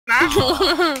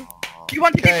You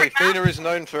want a different map? Fina is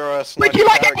known for Would sniping you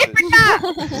like a characters. different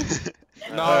map?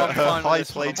 No, I'm fine high with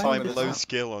this one, play I'm fine time, with this low one.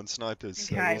 skill on snipers.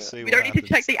 So Okay, we'll see we what don't need to check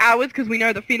happens. the hours because we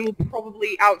know that Fina will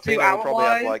probably outdo Fina will probably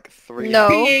have hour-wise. like 3,000 No.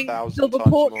 Being times silver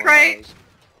more portrait. hours.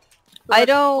 I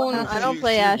don't Few-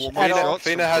 play few Ash more at all. shots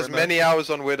Fina from has Bruno. many hours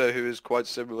on Widow, who is quite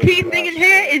similar. Key to thing in Ash,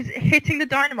 here so- is hitting the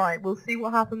dynamite. We'll see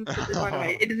what happens with the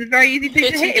dynamite. It is a very easy thing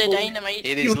to Hitting hit. the It will- dynamite.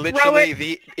 It You is throw literally it,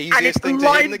 the and it easiest thing to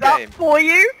hit in lines the up game. for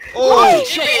you. Oh!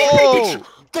 shit. Oh!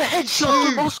 The headshot from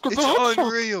Dude, Oscar, the it's headshot!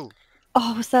 unreal.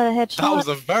 Oh, was that a headshot? That was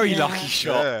a very Yeah. lucky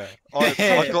shot.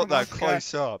 Yeah, I got that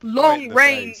close up. right in Long the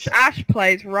range face. Ash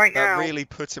plays right That now. really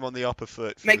puts him on the upper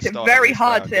foot. For Makes the it start very of this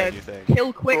hard round, to don't you think?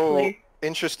 kill quickly.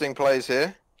 Interesting plays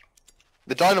here.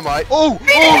 The dynamite. Oh!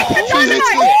 Fina Oh! hit the She hits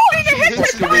dynamite! it! Fina hit the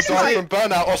Oscar will die dynamite! from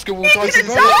burnout. Oscar will He's die from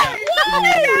gonna burnout.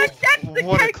 die! That's the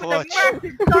What a cake with a clutch.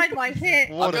 massive dynamite hit.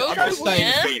 What I'll a go I'm for just it.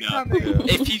 saying, Yeah. Fina,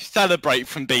 if you celebrate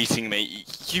from beating me,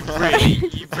 you really I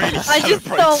just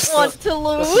celebrate. don't want to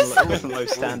lose. That's a low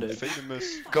standard.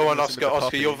 Go on, Oscar.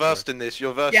 Oscar, you're versed in this.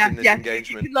 You're versed Yes, in this yes,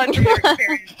 engagement. you can learn from your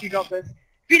experience. You got this.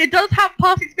 Fina does have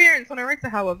past experience on Arita,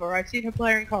 however. I've seen her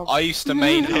play in comp. I used to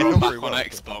main Yeah, her not back very on well.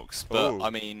 Xbox, but Oh. I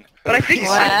mean, But I think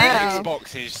Wow.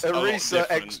 Xbox is a lot Arisa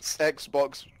different.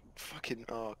 Xbox. Fucking.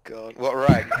 Oh god. What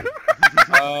rank?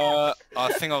 I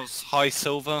think I was high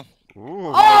silver.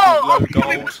 Ooh. Oh, Low Oscar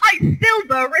coming gold. high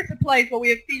silver. Arita plays while we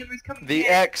have Fina who's coming The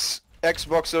in.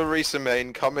 Xbox Arisa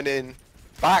main coming in.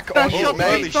 Back on First his shot main.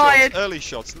 Early fired. shots, early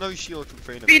shots, no shield from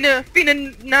Fina.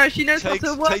 Fina, no, she knows how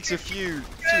to work. Takes a few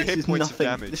This hit is points of nothing.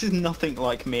 damage. This is nothing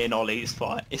like me and Ollie's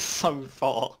fight. It's so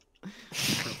far.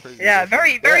 Yeah,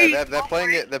 very. Yeah, they're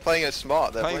playing it. They're playing it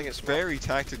smart. They're playing Playing it smart. very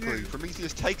tactically.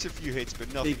 Prometheus takes a few hits,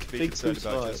 but nothing Big- to be big concerned boost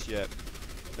about fight. just yet.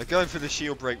 They're going for the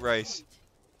shield break race.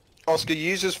 Oscar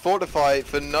uses Fortify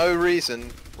for no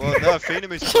reason. Well, no,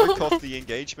 Phenom is broke off the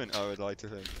engagement, I would like to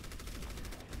think.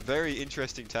 Very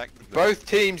interesting tactic. there. Both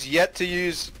teams yet to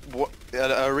use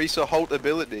Arisa Holt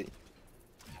ability,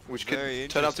 which could Very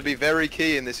turn out to be very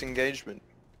key in this engagement.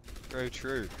 Very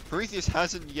true. Prometheus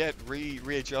hasn't yet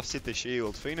readjusted the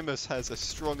shield. Phenemus has a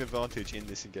strong advantage in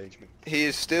this engagement. He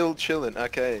is still chilling.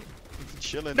 Okay.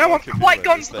 Chilling. No like one's a quite villain,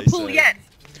 gone as for the they pool say. yet.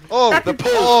 Oh, That's the a-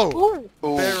 pull. Oh!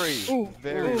 Ooh. Very, Ooh.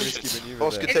 very Ooh. risky maneuver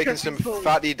Oscar there. taking some Interesting pull.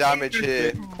 fatty damage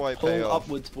here. Didn't quite Pull pay off.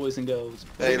 upwards, boys and girls.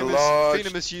 A large.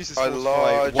 Phenemus uses a Force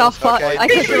large- Fight. Oh fuck, Okay, I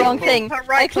clicked the good. wrong thing. Her I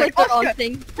right clicked the click. wrong Oscar,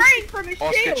 thing. Rain from his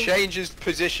Oscar shield. changes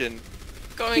position.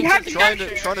 Going has to to Trying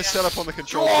capture. to set up on the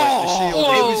control Oh, point. The it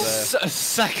shield was is a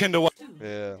second away.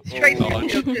 there. Yeah. Straight to Oh, the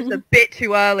shield just a bit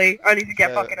too early, only to get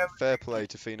Fair, fucking over. fair play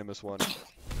to Phenemus one.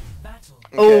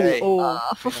 Okay.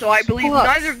 For So I believe fuck's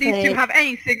neither of these two sake. have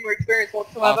any Sigma experience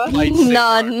whatsoever. I've played Sigma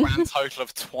None. a grand total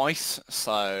of twice,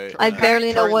 so... I barely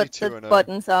know Currently what 2-0. the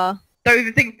buttons are. Don't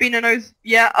even think Fina knows.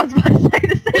 Yeah, I was about to say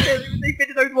the same. I don't even think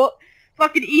Fina knows what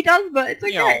fucking E does, but it's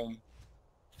okay. Meow.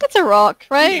 That's a rock,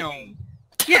 right? Meow.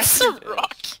 Yes, That's a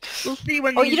rock. we'll see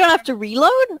when. Oh, these- you don't have to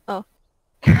reload? Oh,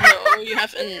 No, you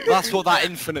haven't. That's what that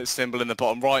infinite symbol in the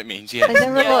bottom right means, I yeah.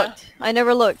 never Yeah. looked. I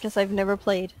never looked because I've never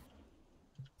played.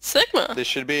 Sigma. This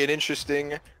should be an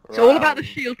interesting. It's all about the round.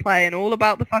 shield play and all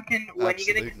about the fucking when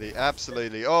you're gonna. Absolutely,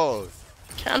 absolutely. Oh,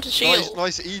 Counter nice, shield.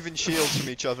 nice even shields from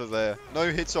each other there. No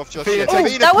hits off just Fina yet. takes- Oh,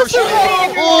 Fina that was the pushing wrong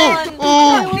it. one!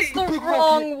 Oh, That was the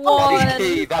wrong That is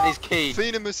key. one! That is key.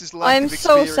 Phenemus's lack I'm of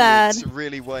so experience sad.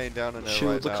 really weighing down on her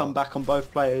Shield right to now. come back on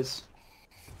both players.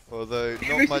 Although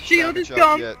Mr. not much Shield damage is up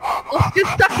gone. yet. Oscar's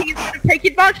stucking instead of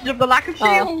taking advantage of the lack of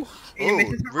shield. Oh, He Oh,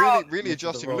 misses the really, rock. really Misses the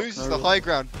adjusting. rock, Loses no the high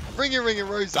ground. Ring a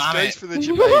Rosie Damn goes it. for the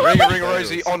debate. Ring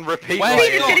Rosie on repeat. Where's right it Fina's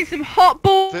here. getting some hot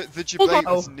balls. The debate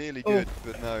Oh. was nearly good,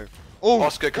 but no. Oh,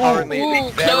 Oscar currently Ooh,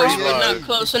 very close, low. but not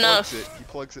close enough. He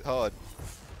plugs it hard.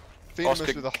 Phenemus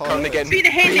Oscar with a currently hard. getting Fina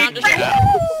hit Counter it. shield.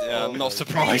 Yeah, I'm Oh, not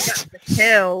surprised.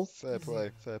 Kill. Fair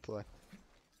play, fair play.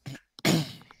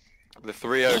 The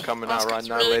 3-0 coming out right Oscar's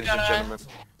now, really ladies and gotta- gentlemen.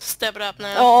 Step it up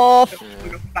now. oh,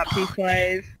 Baptiste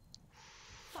plays.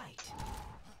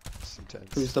 It's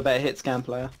intense. Who's the better hit scan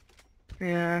player?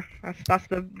 Yeah, that's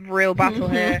the real battle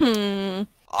here.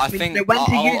 I We think know when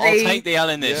to use I'll a- take the L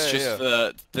in this Yeah, just yeah.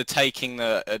 for the taking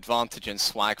the advantage and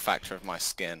swag factor of my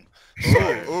skin.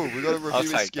 Oh, we got to review I'll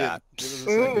his take skin. that. Give us a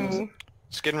second. Ooh.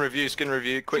 Skin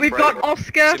review, quick We've break. got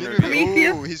Oscar, Skin review.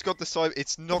 Prometheus. Ooh, he's got the side.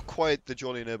 It's not quite the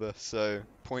Jolly Nibber, so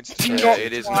points to Yeah, Not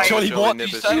it is quite. not Jolly Jolly what, you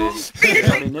Nibber's say? skin. Fina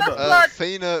takes Nibber. first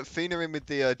blood. Fina in with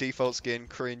the default skin,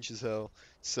 cringe as hell.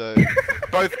 So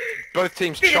Both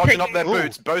teams Fina charging up taking- their Ooh,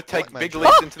 boots, both take Black big man.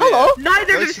 leaps Oh, into the hello. air.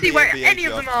 Neither of Goes us for see the where NBA any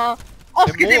of jump. them are.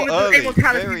 Oscar's more in with early, the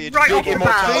immortality very right off big the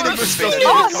bat. immortality. Fina was Fina still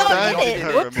is not standing it.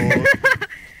 her more.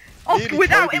 Oscar Nearly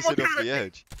without Kobe's it off the immortality.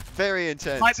 edge. Very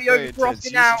intense. Might be very over for intense. Oscar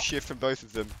Use now. some shift from both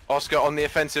of them. Oscar on the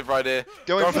offensive right here.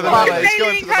 Going for the Going melees.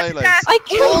 Going for the Melee melees. attack. I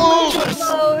Oh! can't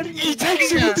reload. He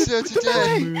takes Beats her to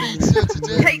death. Beats her to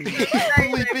death.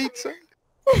 Fully beats her.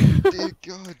 Dear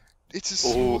God. It's a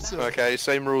Oh, slaughter. okay,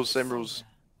 same rules, same rules.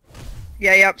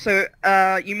 Yeah. So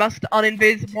you must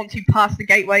uninvis once you pass the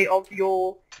gateway of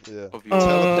your. Yeah. Of your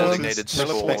designated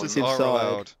Teleporters spawn. are side.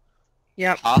 allowed.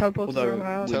 Yep. Huh? Teleporters Although are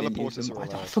allowed. we didn't Teleporters use them. are I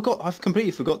allowed. I've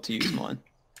completely forgot to use mine.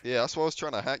 Yeah, that's why I was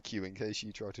trying to hack you in case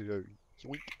you tried to do.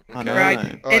 Yoink. I know. Right.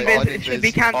 Alright, Invis, I'd it should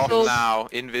be invis. Off cancelled. now.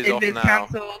 Invis off Invis now.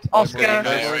 cancelled. I'm Oscar.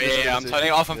 ready. Yeah, I'm turning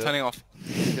it off. I'm Yeah. turning off.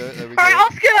 There we go, there we Alright,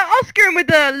 go. Oscar with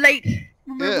the late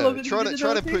removal Yeah, of trying to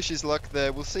invisibility. push his luck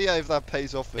there. We'll see if that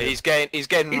pays off for him. He's getting He's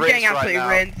rinsed getting right absolutely now.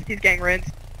 rinsed. He's getting rinsed.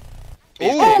 He's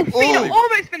Oh, getting Fina fully-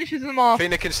 almost finishes him off.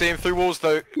 Fina can see him through walls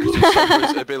though, because of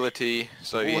Sombre's ability.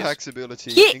 So All he's hacks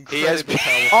ability, He- incredibly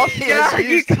He powerful. has Oscar, you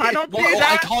used it. cannot do What? I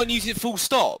that. can't use it full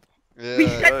stop. We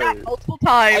Yeah. said that multiple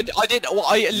times. I did. Well,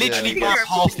 I literally Yeah. ran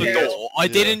past the Yeah. door. I Yeah.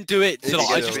 didn't do it. So It's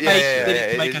I good. just Yeah, did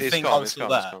it to make it's a thing. calm, I'm it's still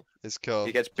calm, it's there. calm. It's calm.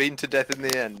 He gets beaten to death in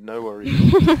the end, no worries.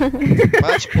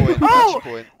 Match point, Oh! match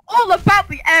point. All about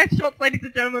the air shots, ladies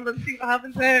and gentlemen. Let's see what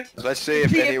happens here. Let's see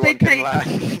if See if anyone they can take-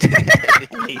 land.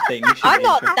 Anything. You should I'm be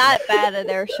not interested. that bad at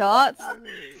their shots.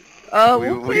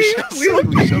 we shall see,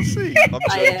 we shall see. I'm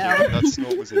I joking. am. That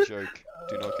snort was a joke.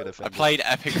 Do not get I offended. played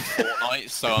Epic Fortnite,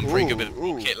 so I'm pretty good with Ooh,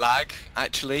 ooh. rocket lag,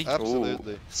 actually.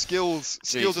 Absolutely. Skills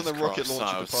in the Jesus rocket Christ,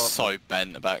 launcher I was department. so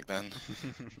bent back then.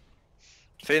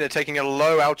 Fina taking a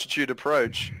low altitude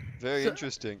approach. Very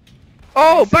interesting.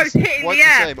 Oh, both hitting Quite the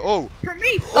air. same. Oh, From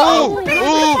me. Oh! Prometheus with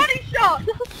Oh! a body shot.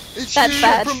 it's That's you!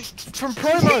 bad. From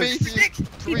Prometheus. He's hitting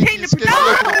Prometheus the gets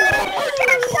No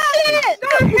hit.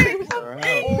 Takes her out.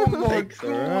 Oh my Takes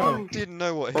her out. Didn't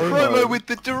know what hit. Promo with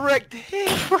the direct hit.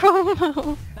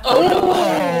 Promo.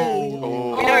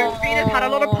 Oh. You know, Fina's had a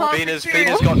lot of past Fina's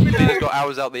experience. got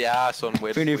hours out the ass on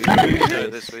with. Fina, We if you lose know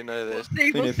it- this. We know this.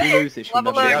 See, Fina, we'll if you see. lose it, she'll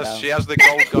Level never She get up. has, out. she has the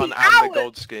gold gun and the hours.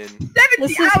 gold skin. 70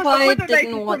 This is hours why I of didn't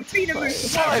making want to Fina play. move.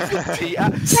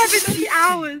 70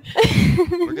 hours. We're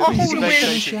Oh, going to be win.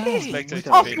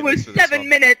 spectating Oscar Venus was for this 7 one.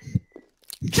 minutes.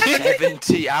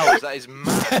 70 hours. That is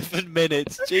mad. 7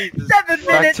 minutes, Jesus. 7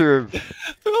 minutes. Factor of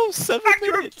Oh, 7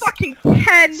 Factor of minutes. fucking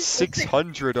 10.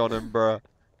 600 on him, bruh.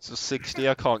 So 60,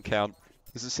 I can't count.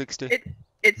 Is it 60?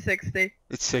 It's 60.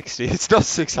 It's 60. It's not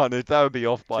 600. That would be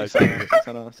off by a finger.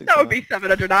 That would be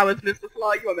 700 hours, Mr.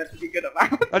 Sly. You are meant to be good at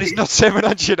that. And it's not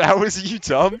 700 hours, are you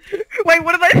dumb? Wait,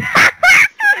 what am I?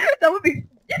 That would be.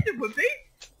 Yes, it would be.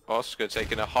 Oscar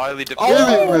taking a highly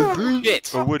Oh,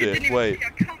 shit. Or would It it? didn't even Wait. see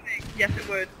it coming. Yes, it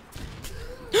would.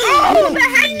 Oh, the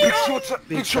headshot!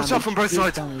 Big shots up from both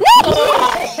sides. Final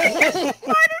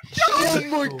shot! Oh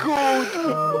my god!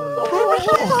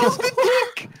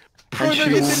 And she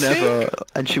will never,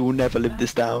 and she will never live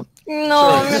this down.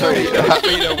 No. Sorry,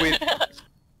 Fina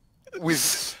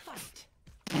with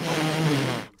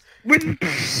With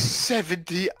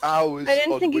 70 hours I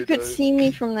didn't on think you could Widow. see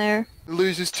me from there.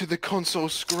 Loses to the console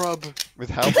scrub. With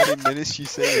how many minutes you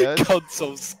say yes?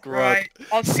 Console scrub. right,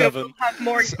 Oscar 7. will have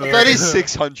more experience. That is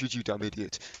 600, you dumb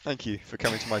idiot. Thank you for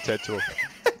coming to my TED Talk.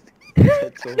 No,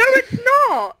 it's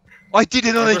not. I did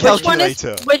it on a Which one is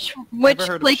calculator! which Ever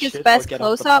heard of click is shift or best get off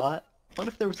close the up? flat? What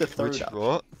if there was a third Which up?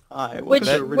 what? Aye, Which what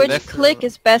if which left- click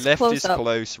is best Left close is up?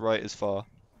 close, right is far.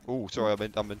 Oh, sorry,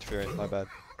 I'm interfering, my bad.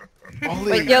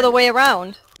 Wait, the other way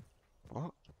around.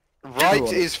 Right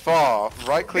is far.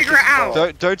 Right click Figure is it out.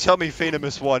 far. Don't tell me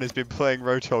Phenemus1 has been playing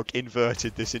Roadhog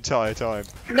inverted this entire time.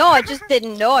 No, I just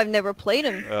didn't know. I've never played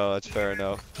him. Oh, that's fair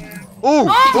enough.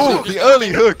 Oh, the early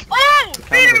hook! Oh,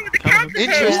 beat him with the counter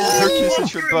Interesting Yeah. hook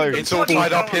usage from both. It's all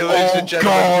tied up here, ladies and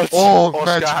gentlemen. God. Oh, Oscar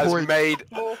match has point. made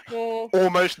Awful.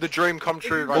 almost the dream come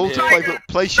true right All to here. play,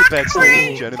 place your bets, ladies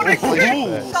and gentlemen. Place your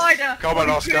bets. Cider. Come on,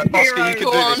 Oscar. Good Oscar, you hero. can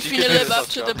Go do on, this. You Fina, can do live this, up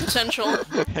to the Oscar.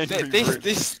 potential. Henry This Root.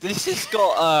 has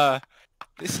got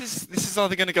this is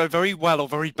either going to go very well or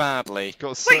very badly. Got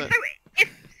Wait, so so if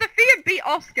Sophia beat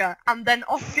Oscar and then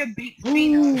Oscar beats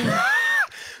Fina,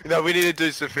 No, we need to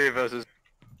do Sophia versus.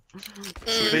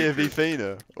 Sophia v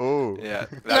Fina. Oh. Yeah.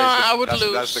 that is No, I would that's,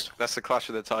 lose. That's the clash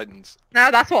of the titans.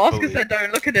 now that's what Oscar Fully. said.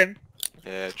 Don't look at him.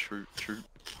 Yeah, true.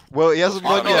 Well, he hasn't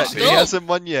won Oh, yet. still. He hasn't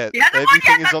won yet. He hasn't won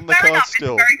Everything yet, is on the that's fair card enough.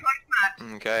 still. It's a very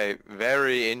close match. Okay,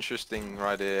 very interesting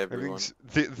right here, everyone.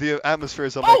 Everything's, the atmosphere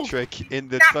is Oh! electric in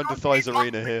the That Thunder Oscar Thighs is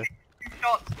arena here. Two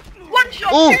shots. One shot.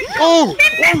 Oh! Two shots. Oh!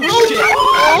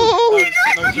 Oh!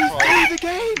 Oh! the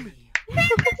game!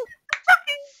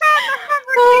 Fucking fan,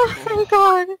 Oh my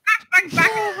god. bang,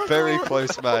 bang, bang. Very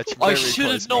close match. I Very should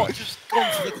close have not match. just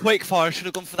gone for the quickfire. I should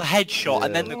have gone for the headshot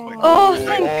and then the quickfire. Oh,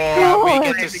 thank Oh, we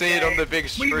God. get to see it on the big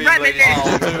screen, We ladies and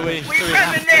reminisce. gentlemen. Do we? We Do we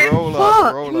have to? reminisce. Roll up,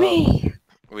 Fuck roll up. me.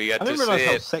 We I get to didn't see realise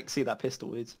how it. sexy that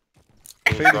pistol is.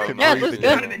 Fina can Yeah, it breathe looks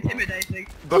again. Kind of intimidating.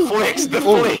 The flicks, the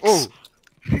Oh, flicks! oh,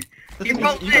 The You thing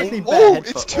rolled is, you just it. need oh, better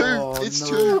it's headshot. two, Oh, it's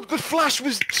no. two. The flash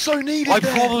was so needed I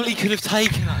there. probably could have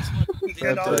taken that as well.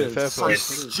 Fair play, fair So play.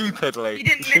 Stupidly. He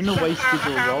didn't You shouldn't miss have the wasted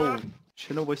your hammer. roll.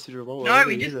 Shouldn't have wasted your roll. No,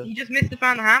 early he either. just missed the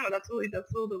fan the hammer. That's all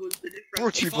that was the difference.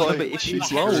 Brought to you If I by had but if went he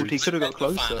back rolled, and he could have got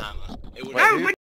spent the fan closer. hammer, it would Wait, have No, who-